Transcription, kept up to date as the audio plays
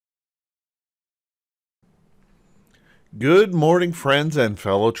Good morning, friends and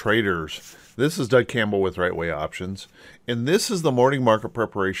fellow traders. This is Doug Campbell with Right Way Options, and this is the morning market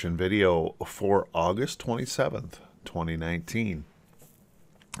preparation video for August 27th, 2019.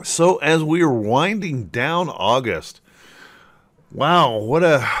 So as we are winding down August, wow, what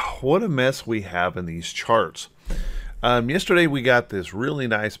a mess we have in these charts. Yesterday we got this really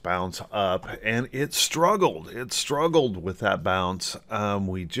nice bounce up, and it struggled. It struggled with that bounce.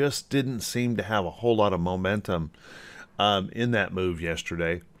 We just didn't seem to have a whole lot of momentum in that move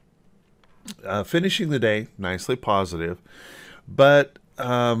yesterday. Finishing the day nicely positive, but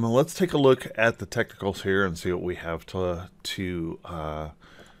let's take a look at the technicals here and see what we have to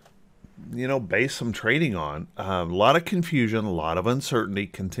base some trading on. A lot of confusion, a lot of uncertainty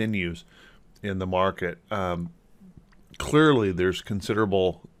continues in the market. Clearly, there's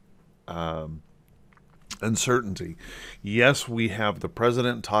considerable uncertainty. Yes, we have the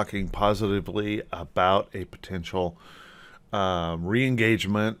president talking positively about a potential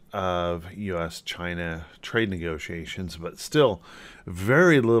re-engagement of U.S.-China trade negotiations, but still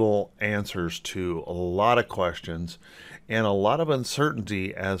very little answers to a lot of questions and a lot of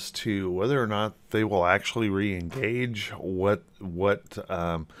uncertainty as to whether or not they will actually re-engage, what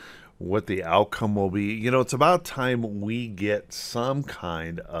the outcome will be. You know, it's about time we get some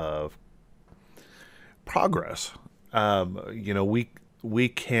kind of progress. We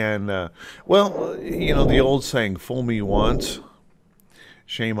can, the old saying, fool me once,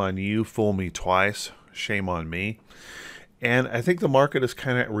 shame on you, fool me twice, shame on me. And I think the market is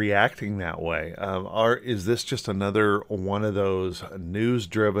kind of reacting that way. Is this just another one of those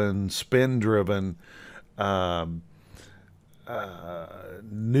news-driven, spin-driven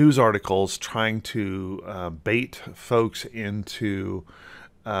news articles trying to bait folks into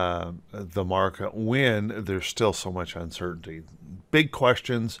the market when there's still so much uncertainty? Big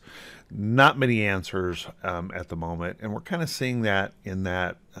questions, not many answers at the moment, and we're kind of seeing that in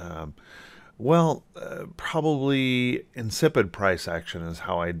that probably insipid price action is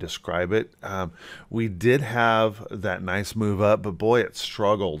how I describe it. We did have that nice move up, but boy, it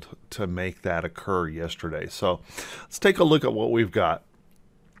struggled to make that occur yesterday. So let's take a look at what we've got.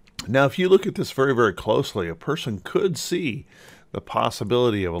 Now, if you look at this very, very closely, a person could see the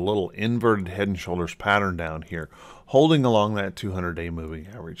possibility of a little inverted head and shoulders pattern down here, holding along that 200-day moving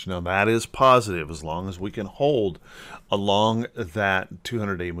average. Now, that is positive. As long as we can hold along that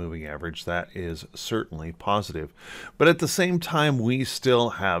 200-day moving average, that is certainly positive. But at the same time, we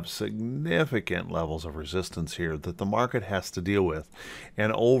still have significant levels of resistance here that the market has to deal with,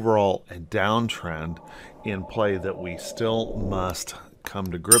 and overall a downtrend in play that we still must come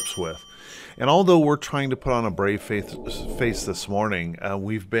to grips with. And although we're trying to put on a brave face this morning,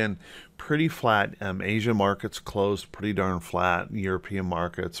 we've been pretty flat. Asian markets closed pretty darn flat. European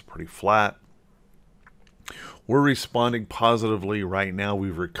markets pretty flat. We're responding positively right now.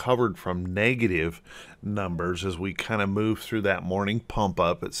 We've recovered from negative numbers as we kind of move through that morning pump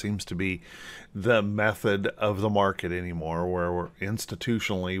up. It seems to be the method of the market anymore, where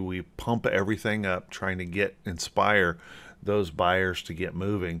institutionally we pump everything up, trying to inspire those buyers to get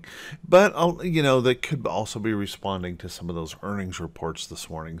moving. But they could also be responding to some of those earnings reports this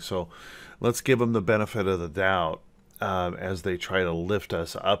morning. So let's give them the benefit of the doubt as they try to lift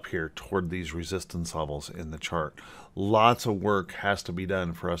us up here toward these resistance levels in the chart. Lots of work has to be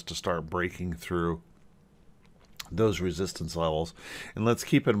done for us to start breaking through those resistance levels. And let's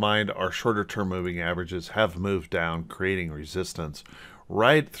keep in mind our shorter term moving averages have moved down, creating resistance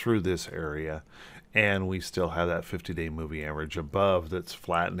right through this area. And we still have that 50-day moving average above that's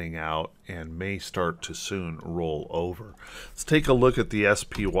flattening out and may start to soon roll over. Let's take a look at the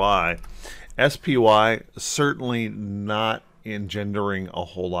SPY. SPY certainly not engendering a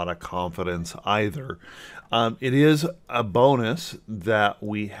whole lot of confidence either. It is a bonus that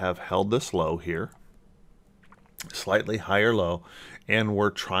we have held this low here, slightly higher low, and we're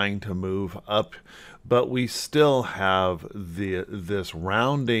trying to move up, but we still have this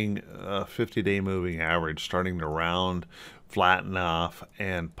rounding 50-day moving average starting to round, flatten off,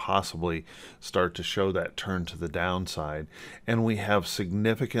 and possibly start to show that turn to the downside. And we have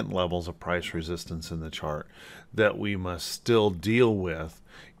significant levels of price resistance in the chart that we must still deal with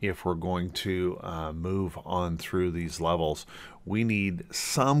if we're going to move on through these levels. We need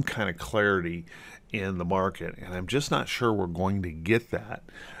some kind of clarity in the market, and I'm just not sure we're going to get that.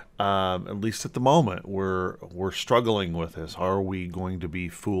 At least at the moment, we're struggling with this. Are we going to be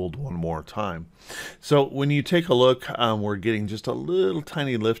fooled one more time? So when you take a look, we're getting just a little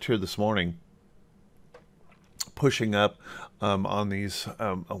tiny lift here this morning. pushing up on these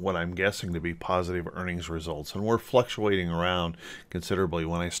what I'm guessing to be positive earnings results, and we're fluctuating around considerably.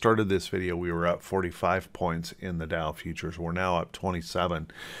 When I started this video, we were up 45 points in the Dow futures. We're now up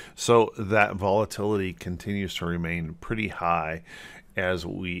 27, so that volatility continues to remain pretty high as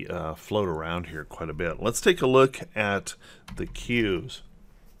we float around here quite a bit. Let's take a look at the Qs.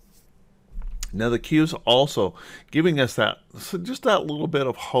 Now the Q's also giving us that, just that little bit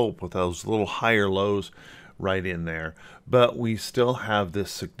of hope with those little higher lows right in there, but we still have this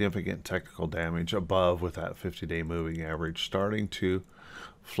significant technical damage above with that 50-day moving average starting to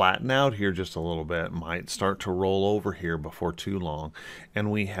flatten out here just a little bit. Might start to roll over here before too long, and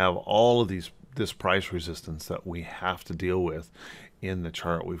we have all of this price resistance that we have to deal with in the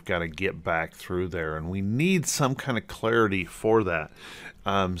chart. We've got to get back through there, and we need some kind of clarity for that,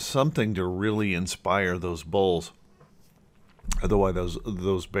 something to really inspire those bulls. Otherwise,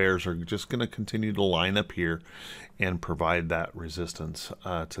 those bears are just going to continue to line up here and provide that resistance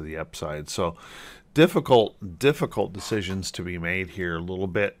to the upside. So difficult decisions to be made here. A little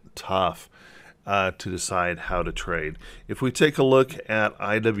bit tough to decide how to trade. If we take a look at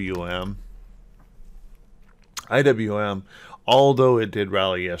IWM, although it did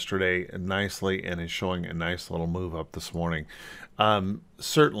rally yesterday nicely and is showing a nice little move up this morning,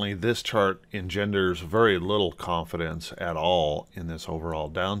 certainly this chart engenders very little confidence at all in this overall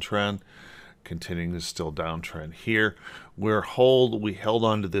downtrend. Continuing this still downtrend here. We held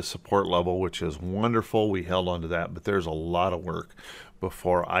on to this support level, which is wonderful. We held on to that, but there's a lot of work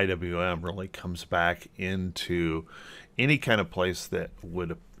before IWM really comes back into any kind of place that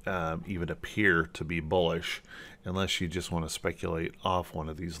would even appear to be bullish, unless you just want to speculate off one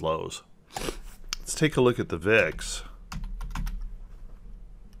of these lows. Let's take a look at the VIX.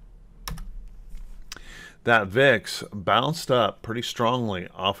 That VIX bounced up pretty strongly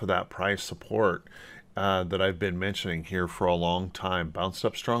off of that price support that I've been mentioning here for a long time. Bounced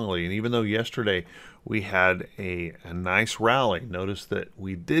up strongly, and even though yesterday we had a nice rally, notice that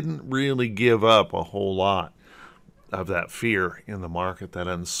we didn't really give up a whole lot of that fear in the market. That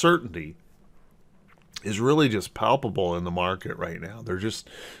uncertainty is really just palpable in the market right now. There's just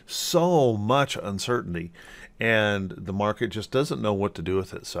so much uncertainty, and the market just doesn't know what to do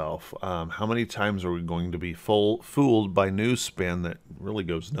with itself. How many times are we going to be fooled by news spin that really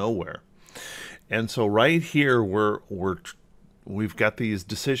goes nowhere? And so right here, we've got these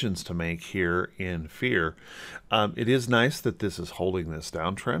decisions to make here in fear. It is nice that this is holding this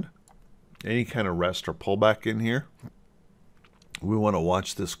downtrend. Any kind of rest or pullback in here, we want to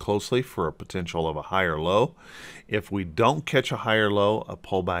watch this closely for a potential of a higher low. If we don't catch a higher low, a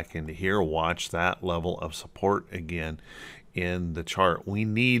pullback into here, watch that level of support again in the chart. We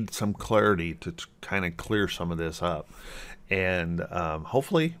need some clarity to kind of clear some of this up, and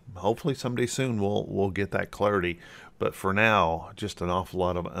hopefully someday soon we'll get that clarity. But for now, just an awful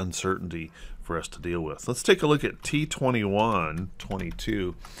lot of uncertainty for us to deal with. Let's take a look at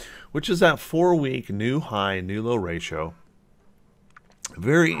T2122, which is that 4-week new high, new low ratio.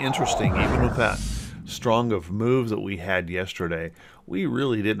 Very interesting. Even with that strong of move that we had yesterday, we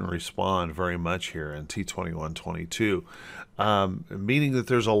really didn't respond very much here in T2122, meaning that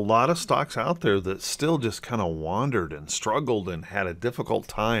there's a lot of stocks out there that still just kind of wandered and struggled and had a difficult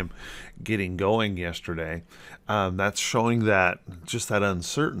time getting going yesterday. That's showing that just that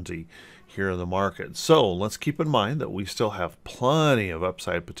uncertainty here in the market. So let's keep in mind that we still have plenty of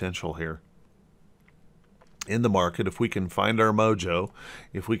upside potential here in the market. If we can find our mojo,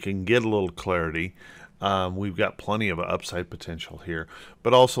 if we can get a little clarity, we've got plenty of upside potential here.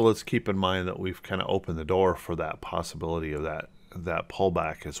 But also let's keep in mind that we've kind of opened the door for that possibility of that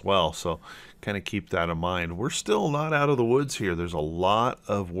pullback as well. So kind of keep that in mind. We're still not out of the woods here. There's a lot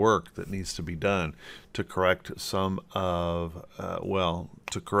of work that needs to be done to correct some of,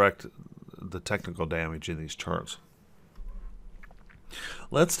 to correct the technical damage in these charts.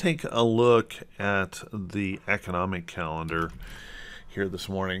 Let's take a look at the economic calendar here this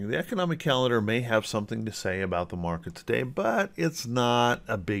morning. The economic calendar may have something to say about the market today, but it's not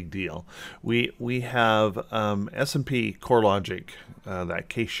a big deal. We have S&P CoreLogic, that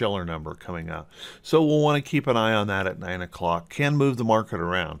Case-Shiller number coming up. So we'll want to keep an eye on that at 9 o'clock. Can move the market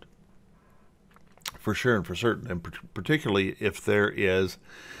around for sure and for certain, and particularly if there is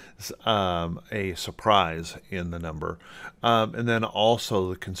a surprise in the number. And then also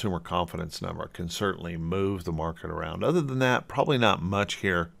the consumer confidence number can certainly move the market around. Other than that, probably not much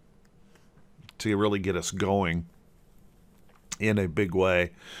here to really get us going in a big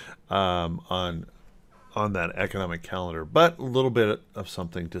way on that economic calendar, but a little bit of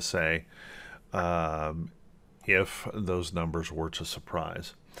something to say if those numbers were to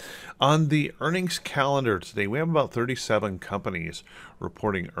surprise. On the earnings calendar today, we have about 37 companies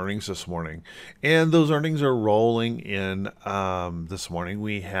reporting earnings this morning, and those earnings are rolling in this morning.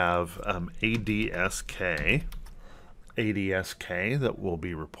 We have ADSK that will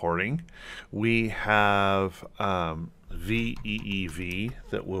be reporting. We have VEEV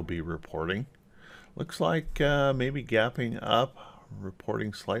that will be reporting. Looks like maybe gapping up,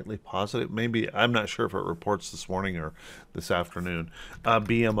 reporting slightly positive. Maybe, I'm not sure if it reports this morning or this afternoon.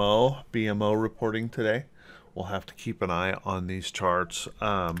 BMO reporting today. We'll have to keep an eye on these charts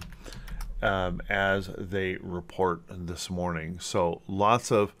as they report this morning. So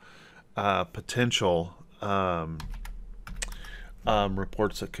lots of potential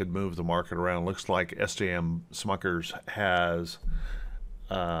reports that could move the market around. Looks like SJM Smuckers has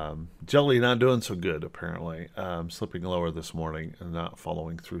Jelly not doing so good, apparently. Slipping lower this morning and not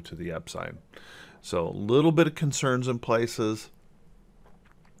following through to the upside. So a little bit of concerns in places.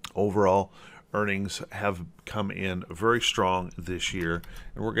 Overall, earnings have come in very strong this year,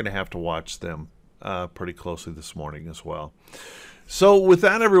 and we're going to have to watch them pretty closely this morning as well. So with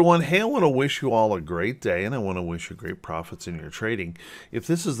that, everyone, hey, I want to wish you all a great day, and I want to wish you great profits in your trading. If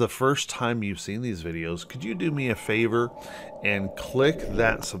this is the first time you've seen these videos, could you do me a favor and click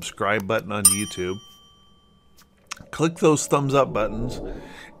that subscribe button on YouTube? Click those thumbs up buttons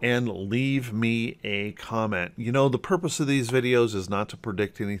and leave me a comment. You know, the purpose of these videos is not to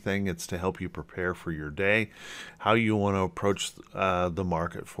predict anything. It's to help you prepare for your day, how you want to approach the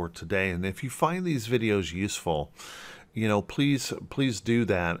market for today. And if you find these videos useful, you know, please do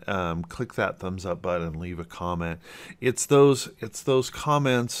that. Click that thumbs up button, leave a comment. It's those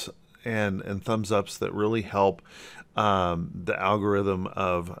comments and thumbs ups that really help the algorithm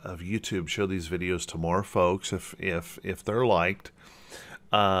of YouTube show these videos to more folks. If they're liked,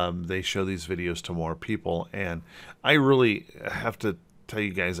 they show these videos to more people. And I really have to tell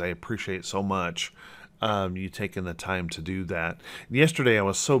you guys, I appreciate so much you taking the time to do that. Yesterday I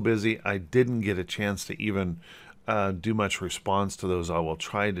was so busy I didn't get a chance to even do much response to those. I will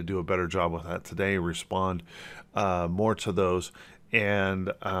try to do a better job with that today, respond more to those,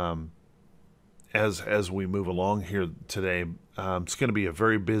 and as we move along here today, it's going to be a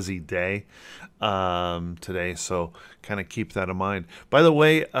very busy day today, so kind of keep that in mind. By the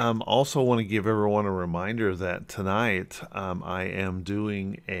way, also want to give everyone a reminder that tonight I am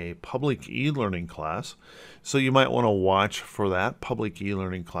doing a public e-learning class, so you might want to watch for that public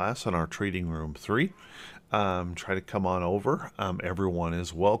e-learning class in our Trading Room 3. Try to come on over. Everyone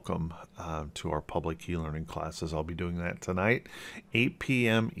is welcome to our public e-learning classes. I'll be doing that tonight, 8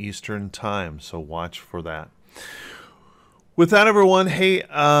 p.m. Eastern Time, so watch for that. With that, everyone, hey,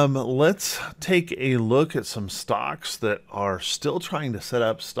 let's take a look at some stocks that are still trying to set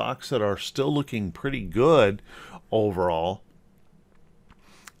up, stocks that are still looking pretty good overall,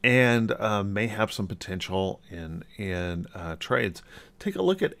 and may have some potential in trades. Take a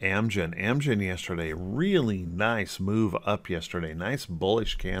look at Amgen. Amgen yesterday, really nice move up yesterday. Nice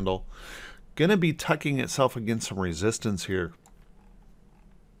bullish candle. Going to be tucking itself against some resistance here.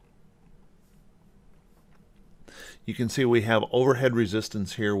 You can see we have overhead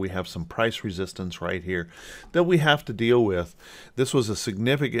resistance here. We have some price resistance right here that we have to deal with. This was a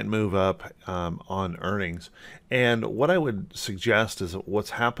significant move up on earnings. And what I would suggest is that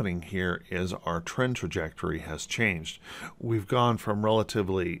what's happening here is our trend trajectory has changed. We've gone from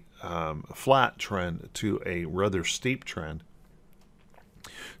relatively flat trend to a rather steep trend.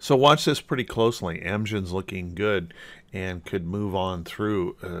 So watch this pretty closely. Amgen's looking good and could move on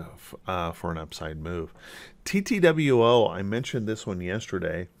through for an upside move. TTWO, I mentioned this one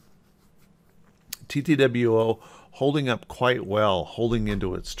yesterday. TTWO holding up quite well, holding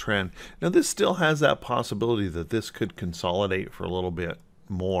into its trend. Now this still has that possibility that this could consolidate for a little bit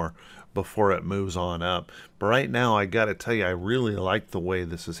more before it moves on up. But right now, I got to tell you, I really like the way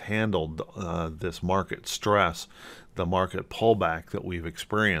this has handled this market stress, the market pullback that we've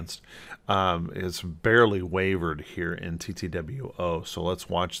experienced. It's barely wavered here in TTWO. So let's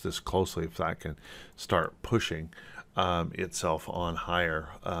watch this closely if that can start pushing itself on higher.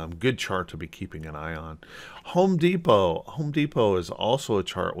 Good chart to be keeping an eye on. Home Depot. Home Depot is also a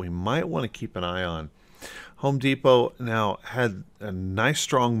chart we might want to keep an eye on. Home Depot now had a nice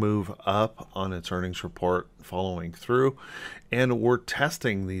strong move up on its earnings report following through, and we're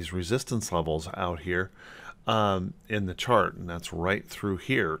testing these resistance levels out here in the chart, and that's right through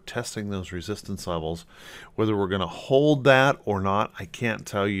here, testing those resistance levels. Whether we're going to hold that or not, I can't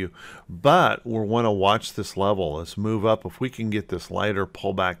tell you, but we'll want to watch this level. Let's move up. If we can get this lighter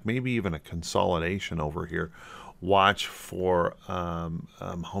pullback, maybe even a consolidation over here, watch for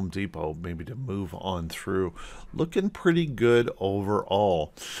Home Depot maybe to move on through. Looking pretty good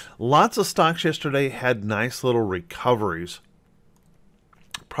overall. Lots of stocks yesterday had nice little recoveries.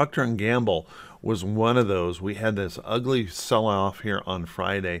 Procter & Gamble was one of those. We had this ugly sell-off here on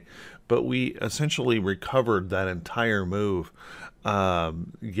Friday, but we essentially recovered that entire move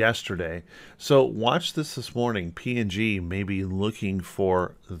yesterday. So watch this morning. P&G may be looking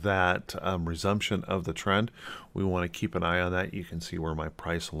for that resumption of the trend. We want to keep an eye on that. You can see where my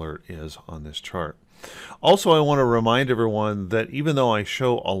price alert is on this chart. Also, I want to remind everyone that even though I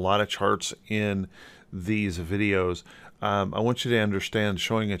show a lot of charts in these videos, I want you to understand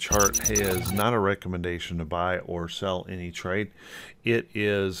showing a chart is not a recommendation to buy or sell any trade. It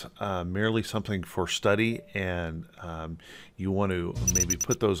is merely something for study, and you want to maybe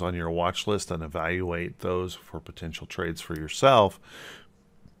put those on your watch list and evaluate those for potential trades for yourself.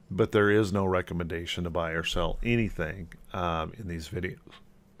 But there is no recommendation to buy or sell anything in these videos.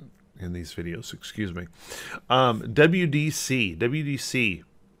 Excuse me. WDC.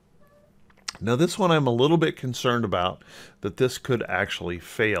 Now this one I'm a little bit concerned about, that this could actually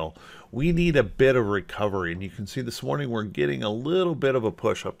fail. We need a bit of recovery, and you can see this morning we're getting a little bit of a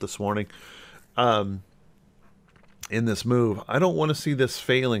push up this morning in this move. I don't want to see this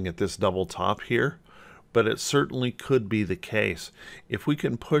failing at this double top here, but it certainly could be the case. If we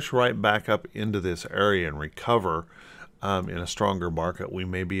can push right back up into this area and recover in a stronger market, we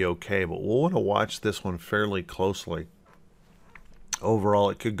may be okay, but we'll want to watch this one fairly closely. Overall,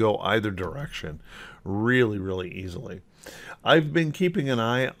 it could go either direction really easily. I've been keeping an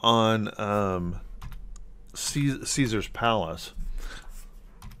eye on Caesar's Palace,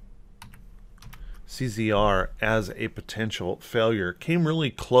 CZR, as a potential failure. Came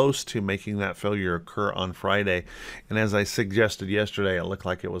really close to making that failure occur on Friday, and as I suggested yesterday, it looked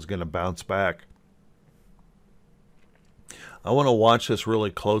like it was going to bounce back. I want to watch this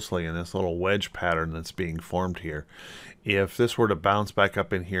really closely in this little wedge pattern that's being formed here. If this were to bounce back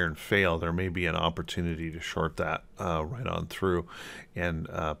up in here and fail, there may be an opportunity to short that right on through, and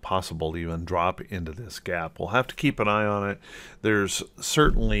possible to even drop into this gap. We'll have to keep an eye on it. There's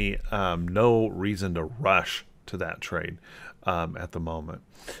certainly no reason to rush to that trade at the moment.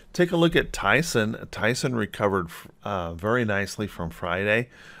 Take a look at Tyson. Tyson recovered very nicely from Friday.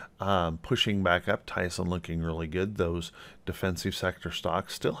 Pushing back up. Tyson looking really good. Those defensive sector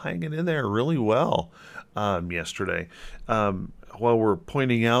stocks still hanging in there really well yesterday. While we're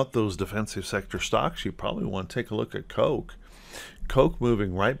pointing out those defensive sector stocks, you probably want to take a look at Coke. Coke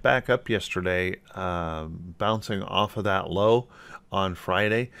moving right back up yesterday, bouncing off of that low on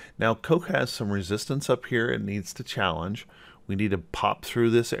Friday. Now Coke has some resistance up here it needs to challenge. We need to pop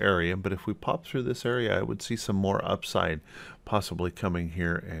through this area, but if we pop through this area, I would see some more upside possibly coming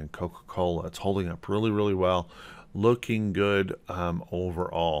here in Coca-Cola. It's holding up really well, looking good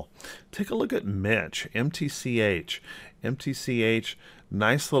overall. Take a look at Mitch, MTCH. MTCH,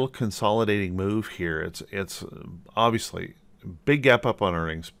 nice little consolidating move here. It's obviously big gap up on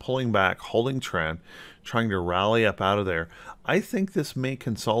earnings, pulling back, holding trend, trying to rally up out of there. I think this may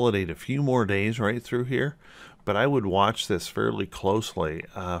consolidate a few more days right through here, but I would watch this fairly closely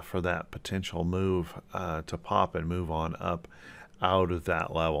for that potential move to pop and move on up out of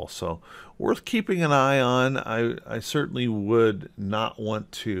that level. So worth keeping an eye on. I certainly would not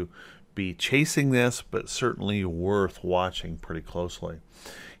want to be chasing this, but certainly worth watching pretty closely.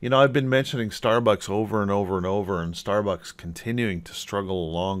 You know, I've been mentioning Starbucks over and over and over, and Starbucks continuing to struggle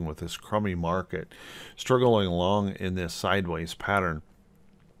along with this crummy market, struggling along in this sideways pattern.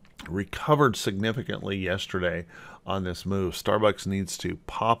 Recovered significantly yesterday on this move. Starbucks needs to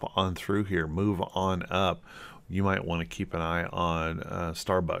pop on through here, move on up. You might want to keep an eye on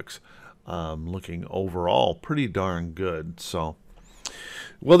Starbucks. Looking overall pretty darn good. So,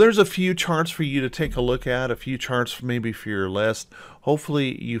 well, there's a few charts for you to take a look at, a few charts maybe for your list.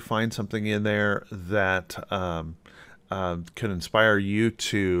 Hopefully you find something in there that could inspire you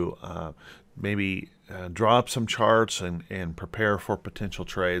to maybe draw up some charts and prepare for potential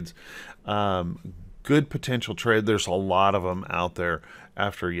trades. Good potential trade. There's a lot of them out there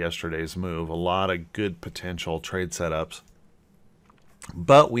after yesterday's move. A lot of good potential trade setups.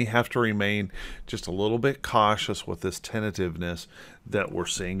 But we have to remain just a little bit cautious with this tentativeness that we're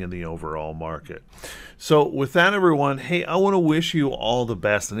seeing in the overall market. So with that, everyone, hey, I want to wish you all the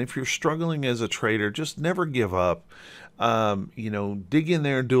best. And if you're struggling as a trader, just never give up. You know, dig in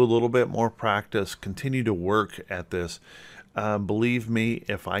there, do a little bit more practice, continue to work at this. Believe me,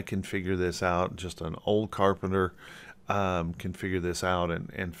 if I can figure this out, just an old carpenter can figure this out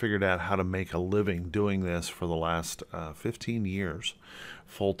and figured out how to make a living doing this for the last 15 years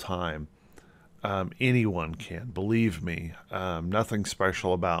full time. Anyone can, believe me. Nothing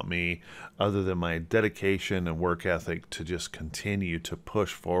special about me other than my dedication and work ethic to just continue to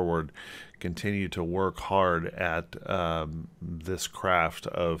push forward, continue to work hard at this craft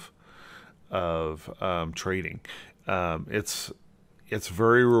of trading. It's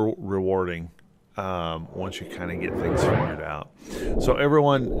very rewarding once you kind of get things figured out. So,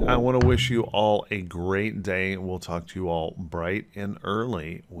 everyone, I want to wish you all a great day. We'll talk to you all bright and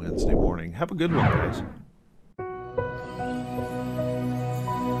early Wednesday morning. Have a good one, guys.